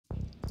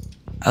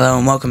Hello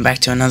and welcome back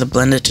to another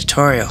Blender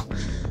tutorial.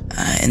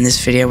 In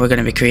this video we're going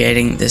to be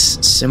creating this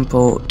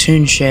simple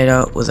Toon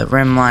shader with a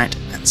rim light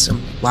and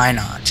some line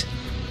art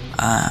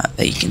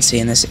that you can see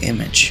in this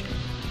image.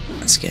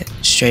 Let's get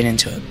straight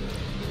into it.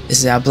 This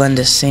is our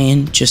Blender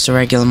scene, just a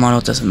regular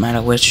model, doesn't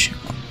matter which,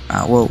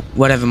 well,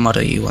 whatever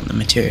model you want the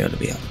material to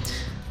be on.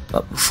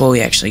 But before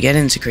we actually get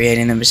into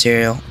creating the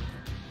material,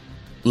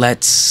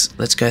 let's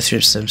go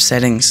through some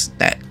settings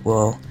that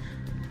will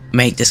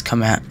make this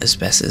come out as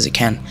best as it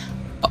can.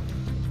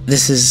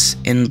 This is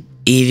in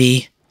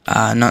Eevee,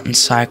 not in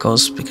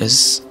cycles,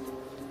 because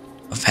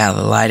of how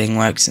the lighting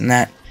works and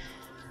that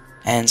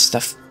and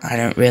stuff I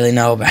don't really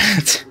know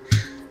about.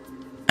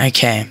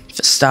 Okay,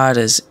 for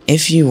starters,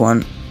 if you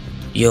want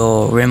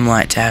your rim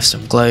light to have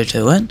some glow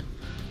to it,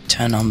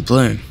 turn on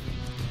bloom.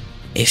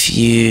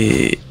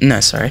 You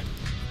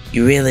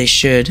really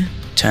should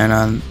turn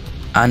on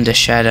under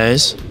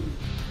shadows,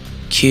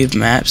 cube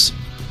maps,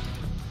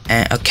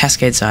 and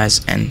cascade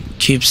size and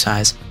cube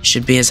size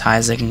should be as high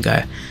as they can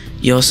go.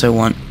 You also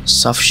want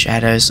soft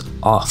shadows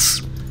off,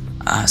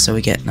 so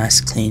we get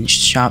nice clean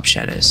sharp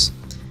shadows.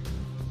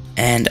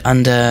 And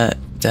under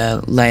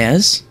the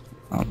layers,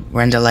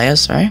 render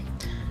layers,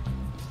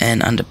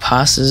 and under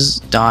passes,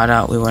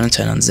 data, we want to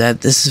turn on Z.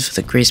 This is for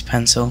the grease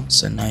pencil,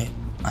 so no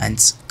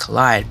lines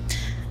collide.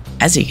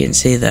 As you can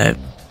see though,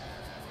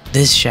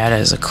 these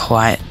shadows are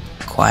quite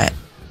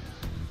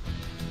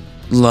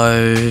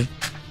low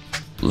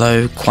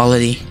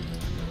quality,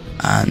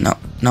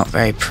 not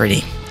very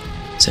pretty.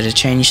 So to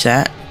change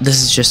that,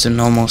 this is just a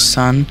normal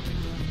sun.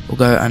 We'll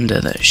go under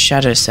the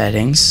shadow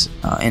settings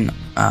in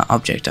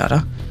object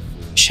data,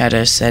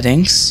 shadow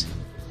settings,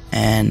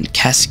 and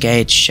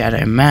cascade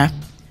shadow map.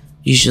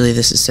 Usually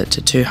this is set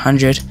to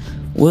 200.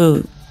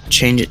 We'll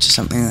change it to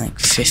something like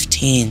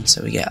 15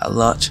 so we get a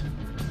lot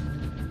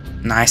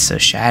nicer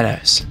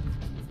shadows.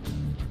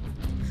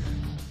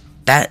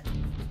 That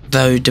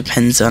though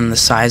depends on the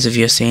size of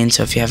your scene,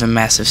 so if you have a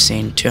massive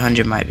scene,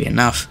 200 might be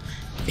enough.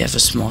 If you have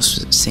a small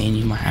scene,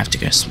 you might have to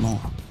go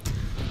smaller.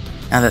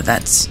 Now that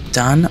that's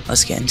done,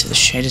 let's get into the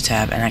shader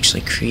tab and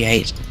actually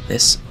create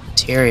this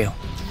material.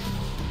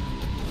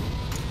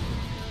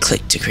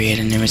 Click to create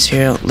a new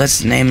material.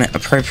 Let's name it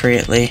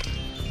appropriately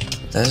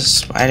the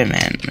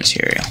Spider-Man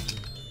material.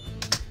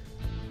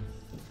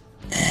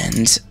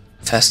 And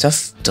first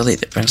off,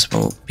 delete the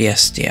principal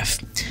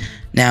BSDF.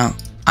 Now,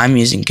 I'm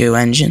using Goo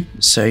Engine,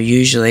 so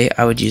usually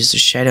I would use the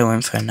shadow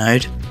info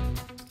node,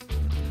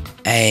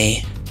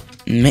 a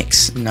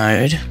mix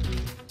node,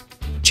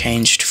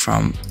 changed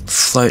from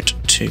float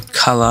to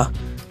color,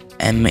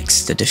 and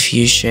mix the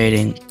diffuse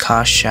shading,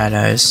 cast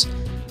shadows,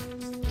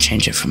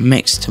 change it from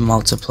mix to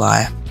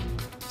multiply,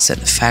 set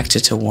the factor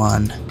to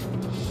 1,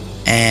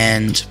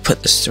 and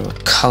put this through a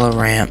color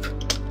ramp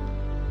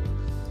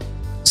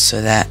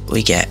so that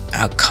we get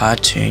our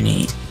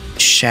cartoony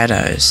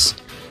shadows.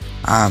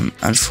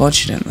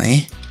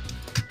 Unfortunately,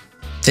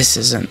 this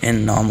isn't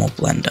in normal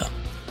Blender,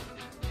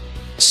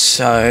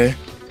 so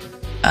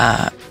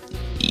I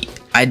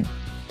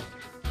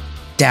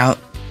doubt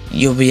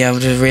you'll be able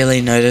to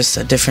really notice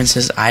the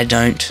differences. I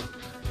don't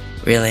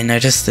really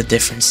notice the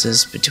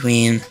differences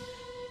between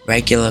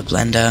regular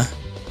Blender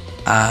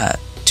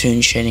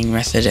Toon shading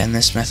method and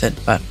this method,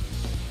 but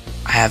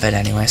I have it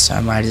anyway, so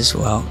I might as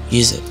well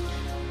use it.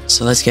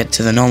 So let's get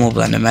to the normal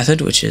Blender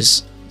method, which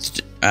is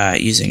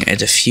using a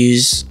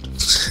diffuse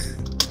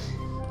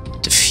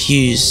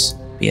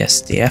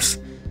BSDF,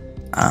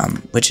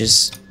 which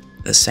is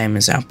the same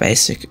as our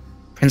basic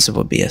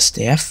principal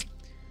BSDF,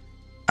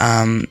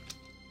 and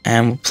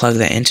we'll plug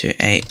that into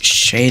a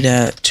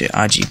shader to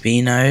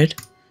RGB node,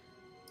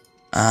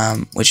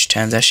 which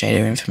turns our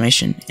shader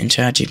information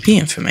into RGB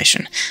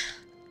information,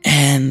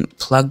 and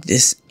plug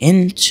this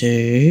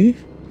into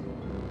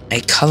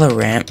a color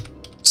ramp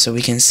so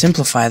we can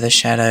simplify the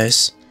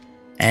shadows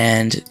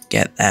and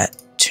get that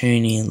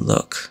toony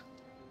look.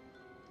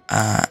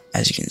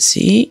 As you can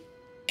see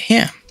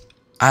here,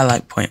 I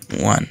like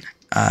 0.1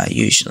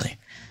 usually.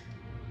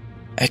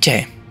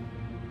 Okay,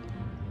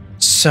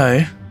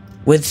 so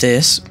with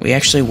this we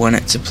actually want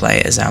it to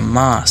play as our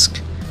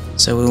mask,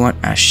 so we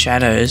want our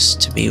shadows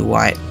to be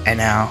white and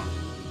our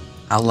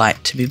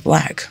light to be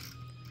black,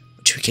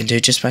 which we can do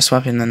just by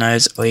swapping the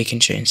nodes, or you can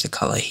change the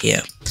color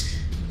here.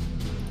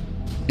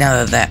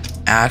 Now that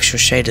our actual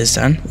shader is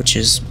done, which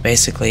is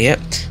basically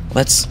it,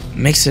 let's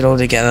mix it all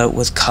together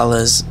with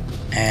colors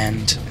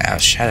and our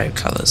shadow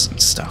colors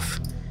and stuff.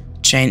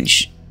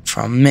 Change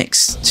from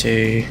mix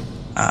to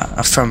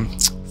from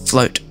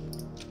float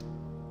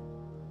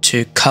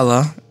to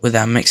color with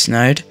our mix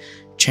node,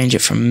 change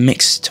it from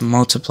mix to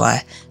multiply,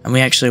 and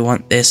we actually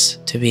want this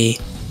to be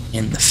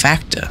in the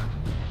factor.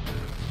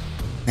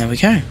 There we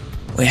go,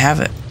 we have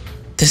it.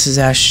 This is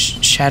our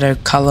shadow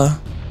color.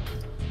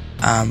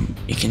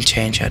 You can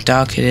change how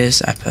dark it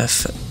is. I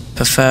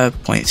prefer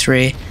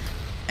 0.3,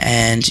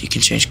 and you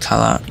can change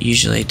color.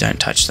 Usually don't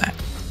touch that.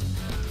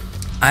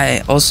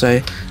 I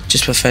also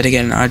just prefer to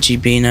get an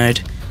RGB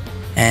node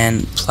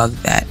and plug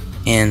that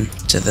in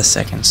to the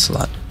second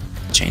slot,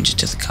 change it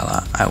to the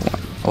color I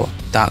want, or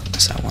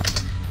darkness I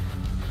want.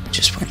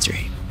 just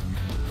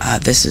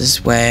 0.3. This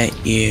is where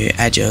you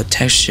add your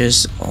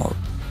textures or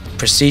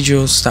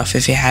procedural stuff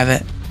if you have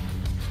it.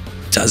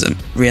 Doesn't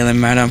really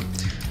matter.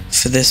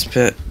 For this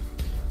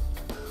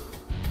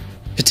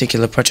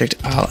particular project,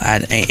 I'll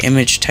add a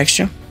image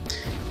texture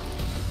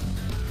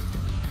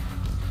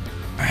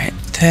right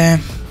there.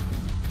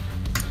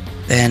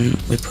 Then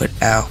we put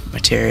our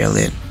material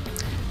in.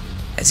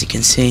 As you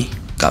can see,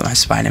 got my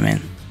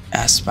Spider-Man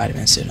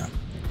suit on.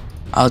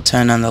 I'll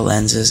turn on the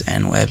lenses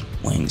and web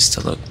wings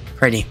to look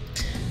pretty.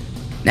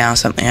 Now,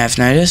 something I've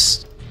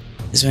noticed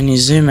is when you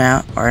zoom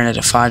out or in at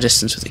a far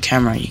distance with the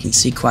camera, you can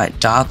see quite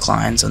dark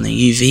lines on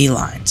the UV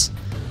lines,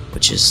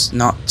 which is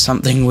not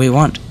something we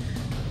want.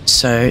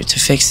 So to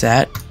fix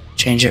that,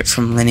 change it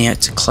from linear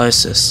to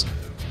closest.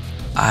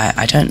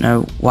 I don't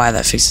know why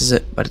that fixes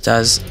it, but it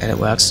does, and it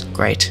works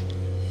great.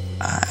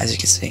 As you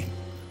can see,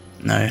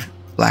 no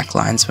black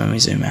lines when we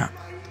zoom out.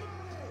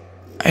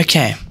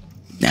 Okay,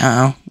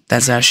 now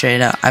that's our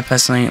shader. I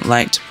personally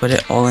like to put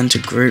it all into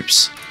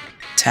groups,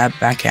 tab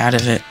back out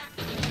of it,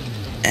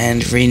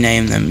 and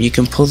rename them. You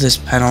can pull this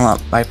panel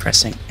up by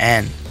pressing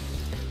N.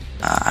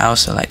 I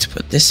also like to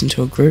put this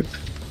into a group,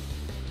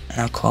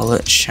 and I'll call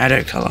it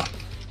shadow color.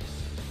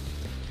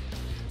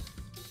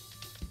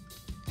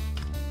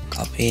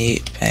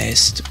 Copy,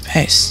 paste,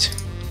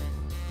 paste.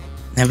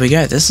 There we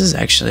go. This is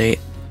our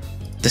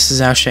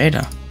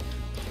shader.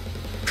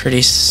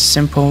 Pretty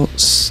simple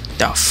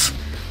stuff.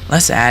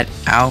 Let's add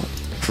our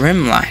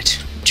rim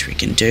light, which we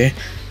can do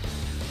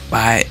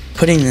by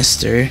putting this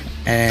through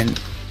an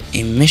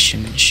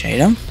emission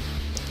shader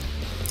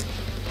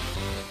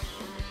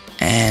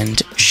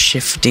and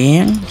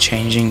shifting,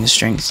 changing the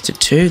strength to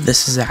 2.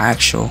 This is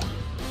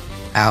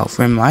our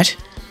rim light.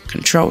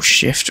 Control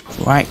Shift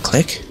right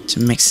click to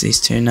mix these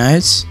two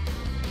nodes,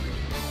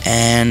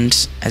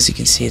 and as you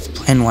can see, it's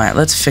plain white.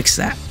 Let's fix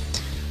that.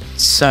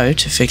 So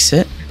to fix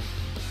it,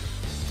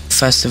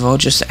 first of all,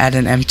 just add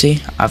an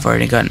empty. I've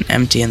already got an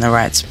empty in the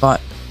right spot,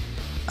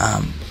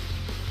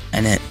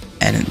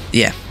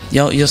 yeah,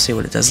 you'll see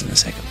what it does in a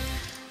second.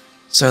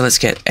 So let's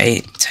get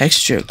a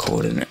texture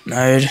coordinate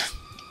node,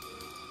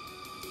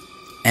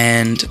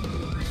 and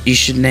you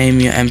should name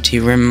your empty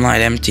rim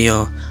light empty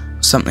or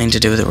something to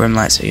do with the rim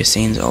light so your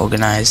scene's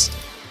organized.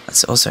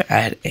 Let's also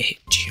add a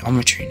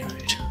geometry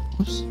node.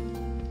 Oops.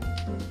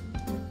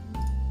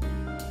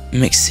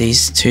 Mix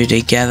these two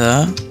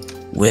together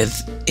with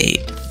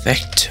a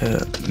vector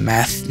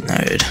math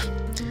node.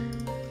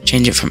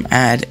 Change it from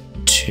add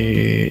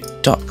to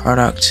dot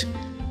product.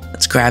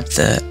 Let's grab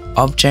the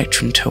object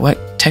from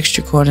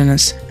texture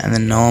coordinates and the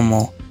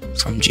normal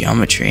from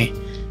geometry.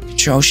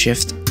 Control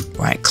Shift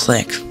right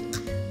click.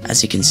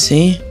 As you can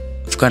see,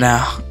 we've got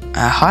our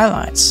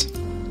highlights.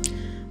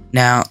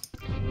 Now,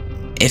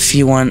 if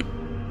you want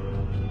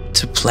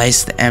to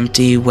place the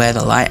empty where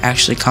the light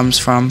actually comes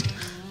from,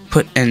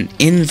 put an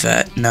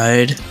invert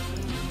node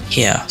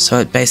here, so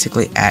it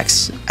basically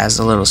acts as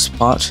a little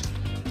spot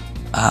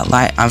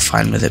light. I'm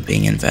fine with it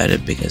being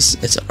inverted because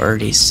it's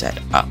already set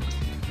up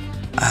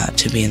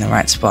to be in the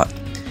right spot.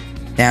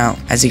 Now,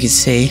 as you can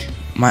see, it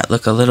might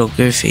look a little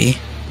goofy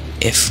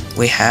if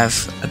we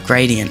have a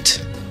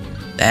gradient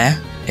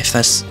there. If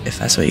that's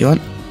what you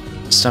want,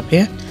 stop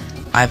here.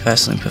 I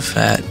personally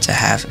prefer to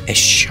have a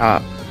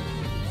sharp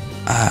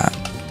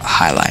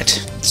highlight.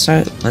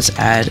 So let's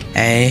add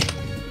a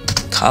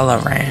color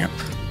ramp,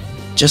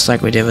 just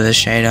like we did with the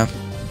shader.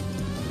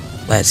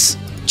 Let's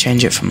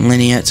change it from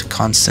linear to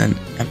constant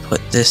and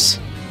put this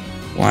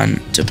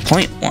one to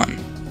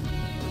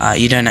 0.1.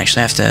 You don't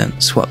actually have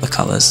to swap the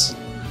colors,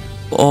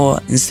 or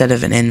instead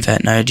of an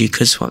invert node, you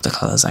could swap the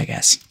colors, I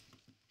guess.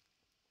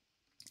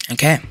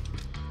 Okay.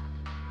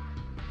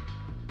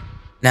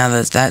 Now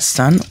that that's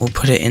done, we'll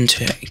put it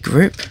into a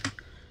group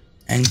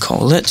and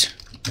call it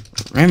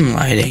rim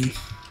lighting.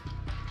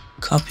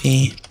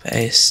 Copy,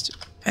 paste,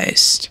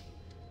 paste.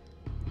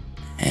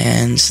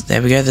 And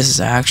there we go. This is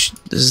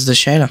the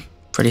shader.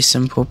 Pretty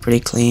simple,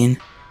 pretty clean,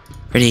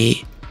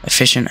 pretty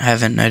efficient. I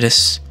haven't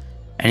noticed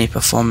any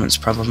performance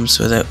problems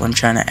with it when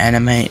trying to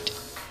animate.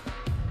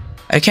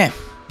 Okay,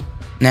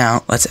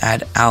 now let's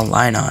add our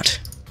line art,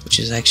 which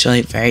is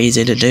actually very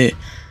easy to do.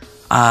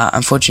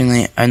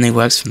 Unfortunately, it only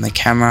works from the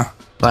camera,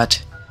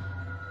 but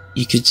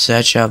you could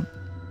search up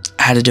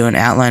how to do an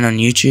outline on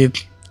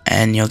YouTube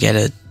and you'll get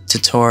a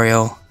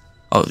tutorial,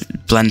 or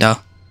Blender,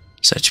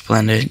 search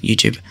Blender,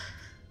 YouTube.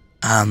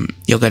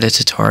 You'll get a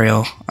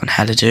tutorial on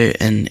how to do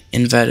an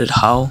inverted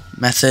hull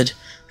method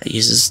that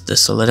uses the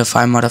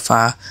solidify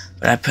modifier,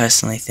 but I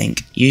personally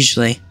think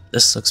usually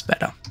this looks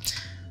better.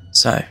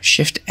 So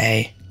Shift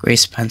A,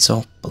 grease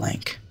pencil,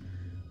 blank.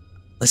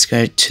 Let's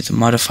go to the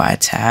modifier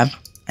tab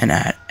and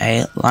add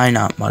a line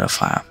art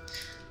modifier.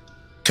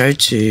 Go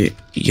to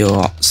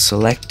your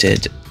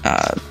selected,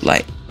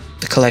 like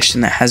the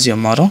collection that has your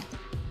model,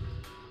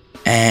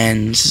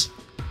 and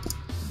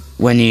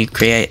when you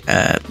create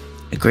a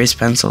grease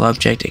pencil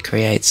object, it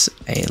creates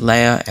a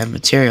layer and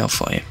material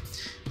for you.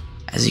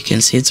 As you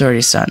can see, it's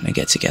already starting to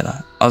get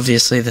together.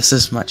 Obviously, this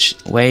is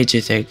way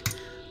too thick,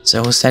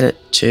 so we'll set it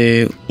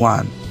to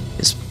 1.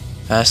 It's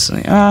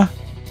personally,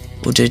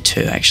 we'll do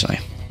 2 actually.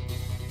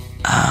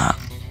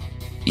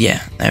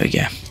 Yeah, there we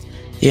go.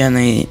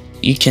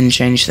 You can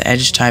change the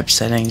edge type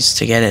settings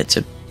to get it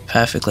to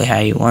perfectly how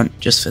you want.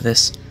 Just for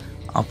this,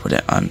 I'll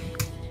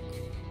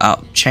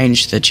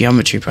change the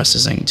geometry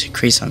processing to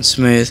crease on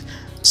smooth,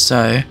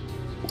 so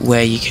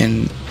where you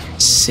can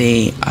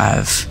see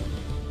I've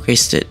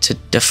creased it to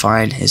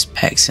define his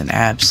pecs and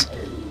abs,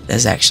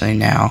 there's actually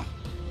now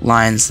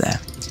lines there.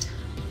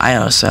 I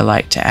also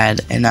like to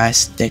add a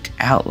nice thick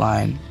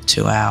outline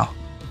to our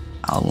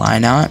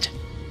line art,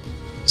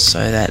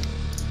 so that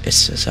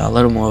it's just a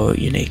little more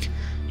unique.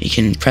 You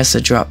can press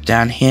the drop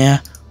down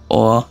here,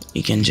 or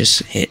you can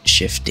just hit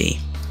Shift D.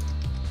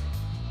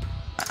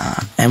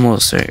 And we'll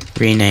also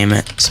rename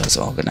it so it's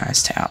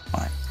organized to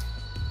outline.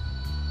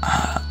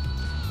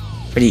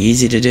 Pretty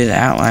easy to do the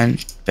outline.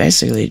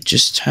 Basically,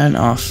 just turn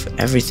off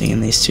everything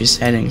in these 2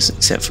 settings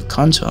except for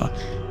contour.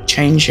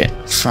 Change it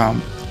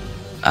from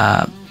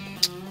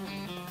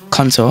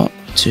contour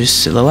to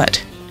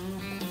silhouette.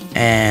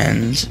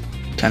 And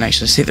can't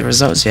actually see the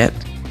results yet.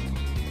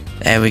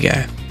 There we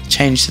go.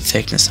 Change the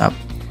thickness up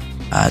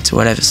to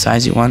whatever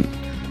size you want.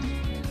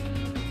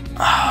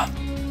 I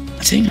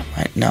think I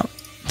might knock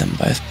them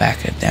both back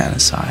down a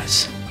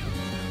size.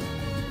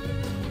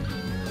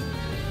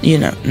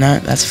 No,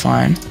 that's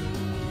fine.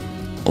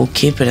 We'll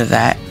keep it at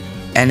that.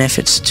 And if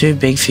it's too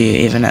big for you,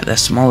 even at the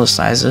smaller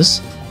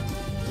sizes,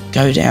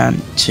 go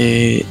down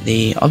to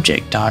the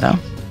object data,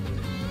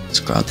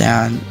 scroll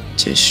down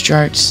to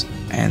strokes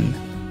and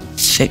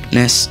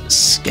thickness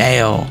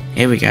scale.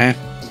 Here we go.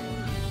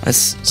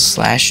 Let's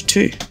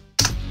 /2.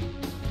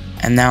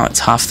 And now it's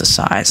half the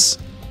size.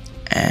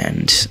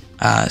 And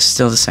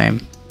still the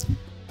same,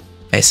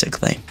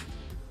 basically.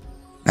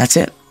 That's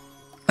it.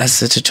 That's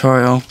the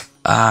tutorial.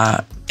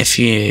 If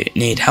you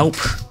need help,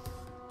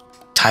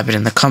 type it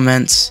in the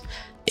comments.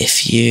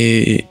 If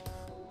you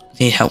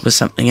need help with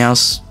something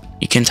else,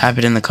 you can type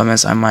it in the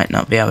comments. I might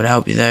not be able to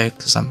help you though,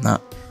 because I'm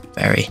not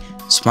very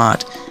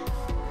smart.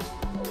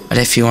 But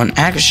if you want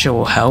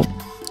actual help,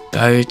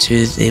 go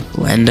to the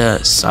Blender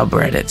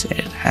subreddit.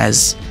 It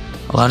has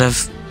a lot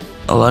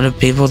of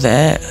people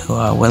there who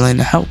are willing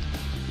to help.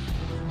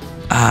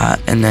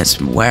 And that's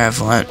where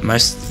I've learnt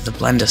most of the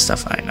Blender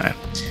stuff I know.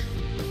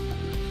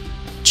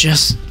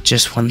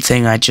 Just one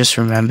thing I just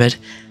remembered.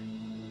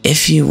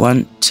 If you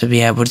want to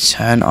be able to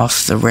turn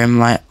off the rim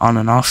light on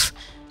and off,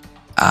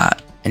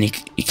 and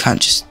you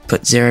can't just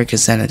put 0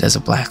 because then it does a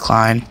black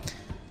line,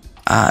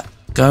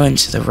 go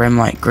into the rim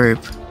light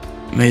group,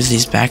 move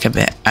these back a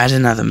bit, add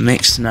another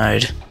mix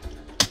node,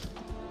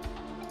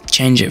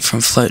 change it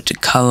from float to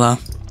color,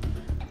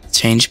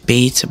 change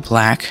B to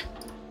black,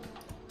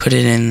 put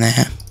it in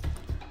there,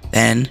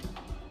 then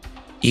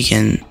you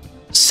can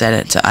set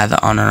it to either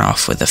on or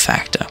off with a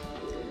factor.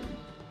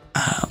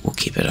 We'll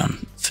keep it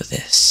on for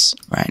this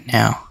right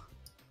now.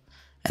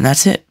 And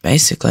that's it,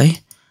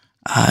 basically.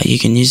 You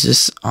can use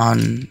this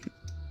on,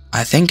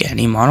 I think,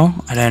 any model.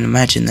 I don't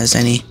imagine there's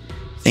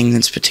anything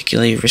that's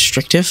particularly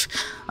restrictive.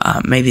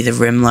 Maybe the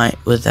rim light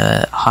with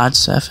a hard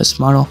surface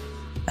model.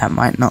 That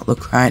might not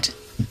look right.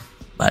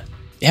 But,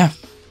 yeah.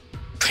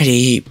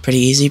 Pretty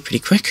easy, pretty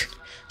quick.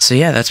 So,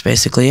 yeah, that's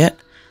basically it.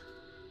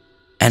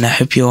 And I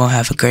hope you all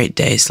have a great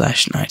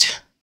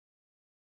day/night.